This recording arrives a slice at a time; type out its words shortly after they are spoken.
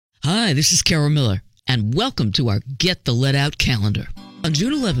Hi, this is Carol Miller, and welcome to our Get the Lead Out calendar. On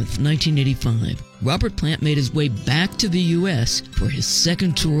June 11th, 1985, Robert Plant made his way back to the U.S. for his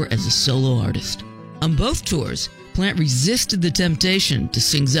second tour as a solo artist. On both tours, Plant resisted the temptation to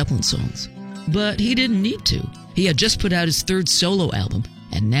sing Zeppelin songs. But he didn't need to. He had just put out his third solo album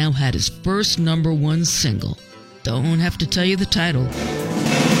and now had his first #1 single. Don't have to tell you the title. Little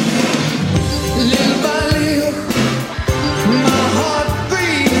by little, my heart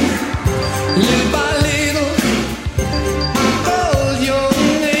beats. Little by little, I call your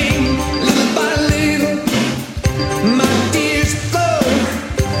name. Little by little, my tears flow.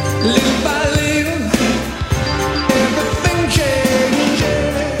 Little by little, everything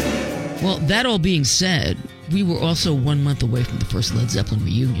changes. Well, that all being said, we were also 1 month away from the first Led Zeppelin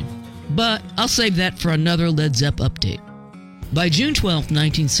reunion. But I'll save that for another Led Zepp update. By June 12,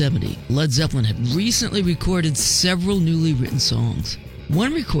 1970, Led Zeppelin had recently recorded several newly written songs.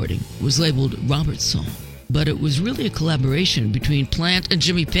 One recording was labeled Robert's Song, but it was really a collaboration between Plant and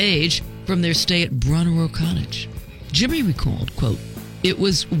Jimmy Page from their stay at Bronero Cottage. Jimmy recalled, quote, "It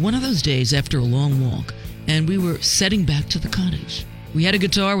was one of those days after a long walk, and we were setting back to the cottage. We had a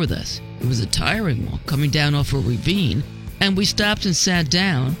guitar with us. It was a tiring walk coming down off a ravine, and we stopped and sat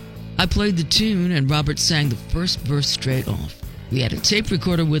down. I played the tune, and Robert sang the first verse straight off. We had a tape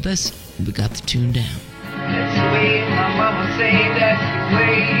recorder with us, and we got the tune down." That's the way my mama say, that's the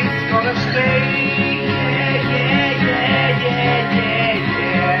way it's gonna stay.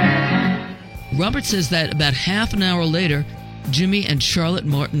 Yeah. Robert says that about half an hour later, Jimmy and Charlotte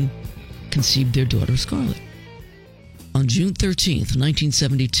Martin conceived their daughter Scarlett. On June 13th,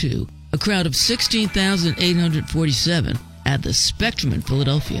 1972, a crowd of 16,847 at the Spectrum in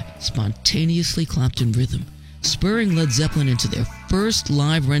Philadelphia spontaneously clapped in rhythm, spurring Led Zeppelin into their first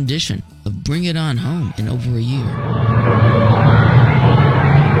live rendition of Bring It On Home in over a year.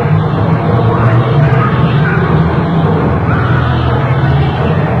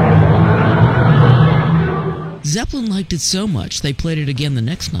 Zeppelin liked it so much they played it again the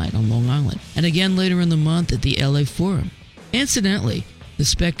next night on Long Island, and again later in the month at the LA Forum. Incidentally, the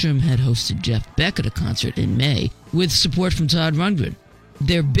Spectrum had hosted Jeff Beck at a concert in May with support from Todd Rundgren.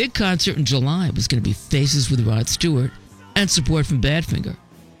 Their big concert in July was going to be Faces with Rod Stewart and support from Badfinger.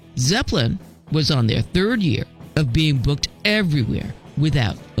 Zeppelin was on their third year of being booked everywhere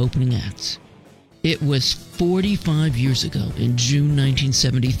without opening acts. It was 45 years ago, in June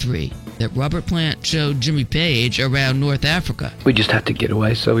 1973, that Robert Plant showed Jimmy Page around North Africa. We just had to get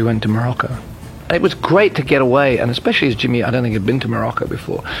away, so we went to Morocco. It was great to get away, and especially as Jimmy, I don't think had been to Morocco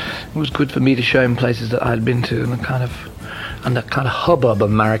before. It was good for me to show him places that I had been to, and the kind of hubbub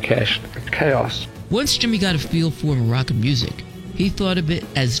of Marrakesh, chaos. Once Jimmy got a feel for Moroccan music, he thought of it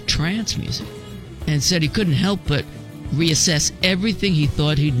as trance music, and said he couldn't help but reassess everything he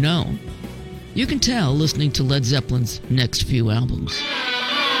thought he'd known. You can tell listening to Led Zeppelin's next few albums.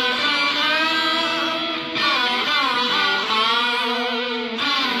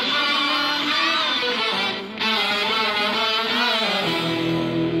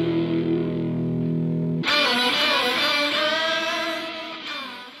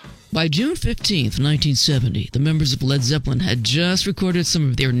 By June 15th, 1970, the members of Led Zeppelin had just recorded some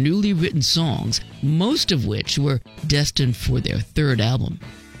of their newly written songs, most of which were destined for their third album.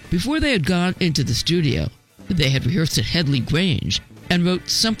 Before they had gone into the studio, they had rehearsed at Headley Grange and wrote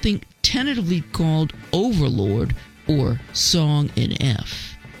something tentatively called Overlord, or Song in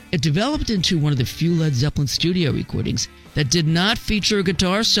F. It developed into one of the few Led Zeppelin studio recordings that did not feature a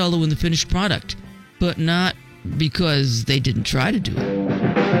guitar solo in the finished product, but not because they didn't try to do it.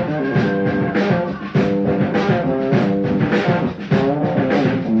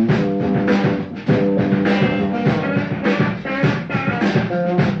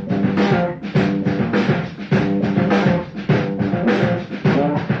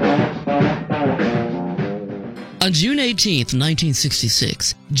 On June 18th,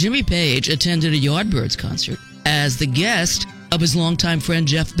 1966, Jimmy Page attended a Yardbirds concert as the guest of his longtime friend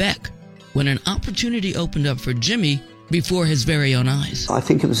Jeff Beck, when an opportunity opened up for Jimmy before his very own eyes. I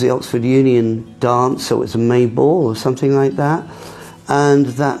think it was the Oxford Union dance, or it was a May ball or something like that, and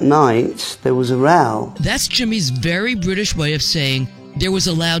that night there was a row. That's Jimmy's very British way of saying there was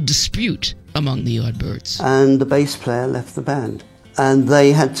a loud dispute among the Yardbirds. And the bass player left the band, and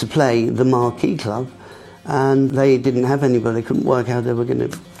they had to play the Marquee Club, and they didn't have anybody. They couldn't work out how they were going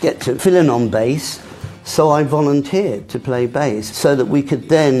to get to fill in on bass, so I volunteered to play bass so that we could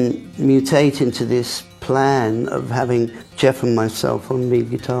then mutate into this plan of having Jeff and myself on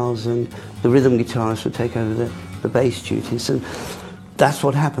lead guitars and the rhythm guitarist would take over the bass duties, and that's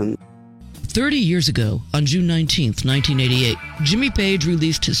what happened. 30 years ago, on June 19th, 1988, Jimmy Page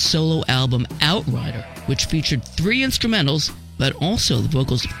released his solo album Outrider, which featured 3 instrumentals, but also the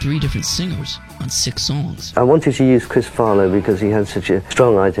vocals of 3 different singers on 6 songs. I wanted to use Chris Farlow because he had such a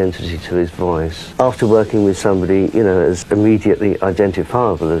strong identity to his voice. After working with somebody, as immediately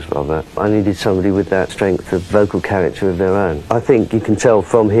identifiable as Robert, I needed somebody with that strength of vocal character of their own. I think you can tell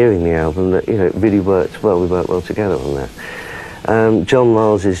from hearing the album that, it really worked well. We worked well together on that. John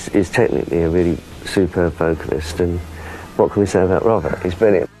Miles is technically a really superb vocalist, and what can we say about Robert? He's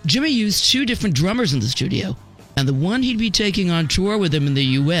brilliant. Jimmy used 2 different drummers in the studio, and the one he'd be taking on tour with him in the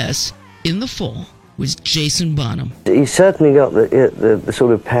U.S. in the fall was Jason Bonham. He's certainly got the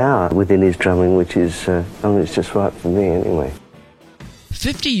sort of power within his drumming, which is, it's just right for me anyway.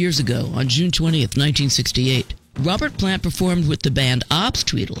 50 years ago, on June 20th, 1968, Robert Plant performed with the band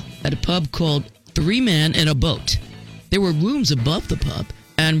Obstweedle at a pub called 3 Men in a Boat. There were rooms above the pub,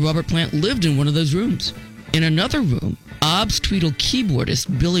 and Robert Plant lived in one of those rooms. In another room, Obstweedle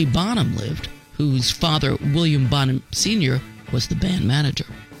keyboardist Billy Bonham lived, whose father, William Bonham Sr., was the band manager.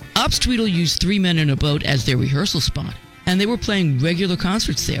 Obstweedle used 3 Men in a Boat as their rehearsal spot, and they were playing regular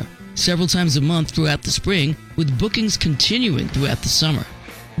concerts there, several times a month throughout the spring, with bookings continuing throughout the summer.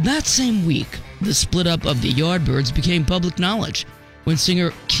 That same week, the split-up of the Yardbirds became public knowledge when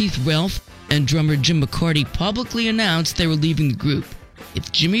singer Keith Relf and drummer Jim McCarty publicly announced they were leaving the group.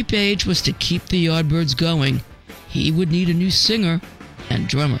 If Jimmy Page was to keep the Yardbirds going, he would need a new singer and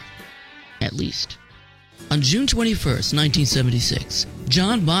drummer, at least. On June 21st, 1976,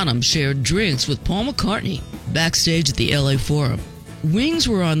 John Bonham shared drinks with Paul McCartney backstage at the LA Forum. Wings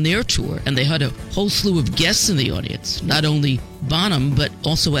were on their tour, and they had a whole slew of guests in the audience, not only Bonham, but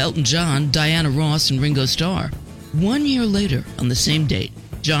also Elton John, Diana Ross, and Ringo Starr. 1 year later, on the same date,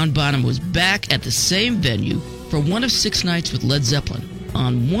 John Bonham was back at the same venue for one of 6 nights with Led Zeppelin.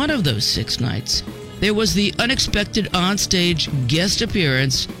 On one of those 6 nights, there was the unexpected onstage guest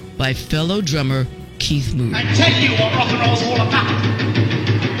appearance by fellow drummer Keith Moon. I tell you what rock and roll's all about.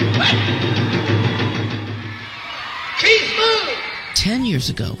 What? Keith Moon! 10 years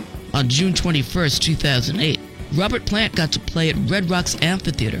ago, on June 21st, 2008, Robert Plant got to play at Red Rocks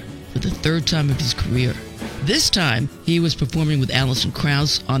Amphitheater for the 3rd time of his career. This time, he was performing with Alison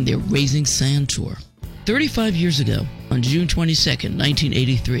Krauss on their Raising Sand tour. 35 years ago, on June 22nd,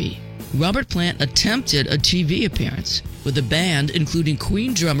 1983, Robert Plant attempted a TV appearance with a band including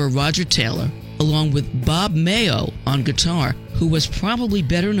Queen drummer Roger Taylor, along with Bob Mayo on guitar, who was probably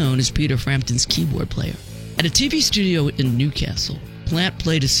better known as Peter Frampton's keyboard player. At a TV studio in Newcastle, Plant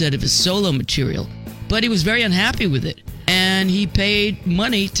played a set of his solo material, but he was very unhappy with it, and he paid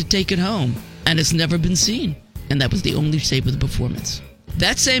money to take it home, and it's never been seen, and that was the only tape of the performance.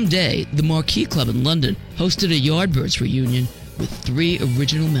 That same day, the Marquee Club in London hosted a Yardbirds reunion with 3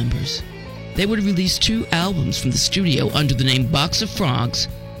 original members. They would release 2 albums from the studio under the name Box of Frogs,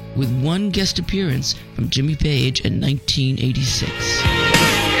 with 1 guest appearance from Jimmy Page in 1986.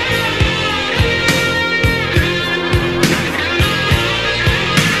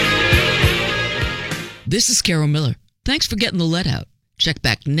 This is Carol Miller. Thanks for getting the Let Out. Check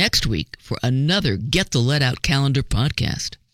back next week for another Get the Let Out calendar podcast.